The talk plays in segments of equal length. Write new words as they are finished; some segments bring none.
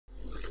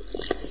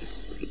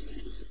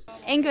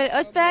Ingvild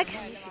OestBerg.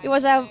 It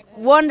was a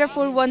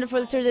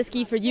wonderful Tour de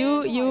Ski for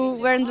you. You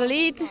were in the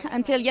lead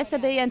until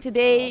yesterday, and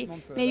today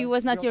maybe it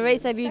was not your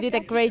race, but you did a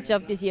great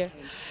job this year.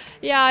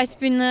 Yeah, it's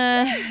been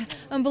an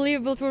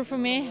unbelievable tour for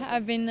me.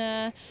 I've been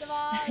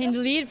in the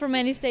lead for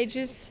many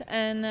stages,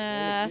 and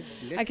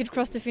I could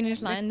cross the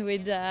finish line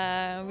with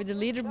the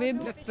leader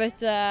bib.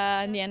 But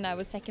in the end, I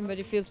was second. But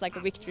it feels like a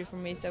victory for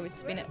me, so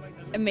it's been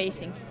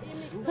amazing.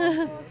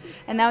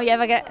 And now you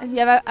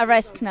have a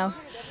rest now.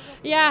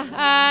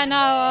 Yeah,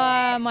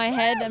 now my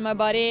head and my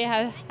body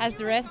has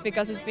the rest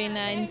because it's been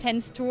an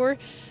intense tour,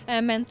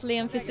 mentally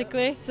and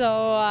physically.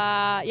 So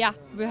yeah,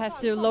 we have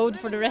to load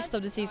for the rest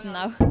of the season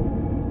now.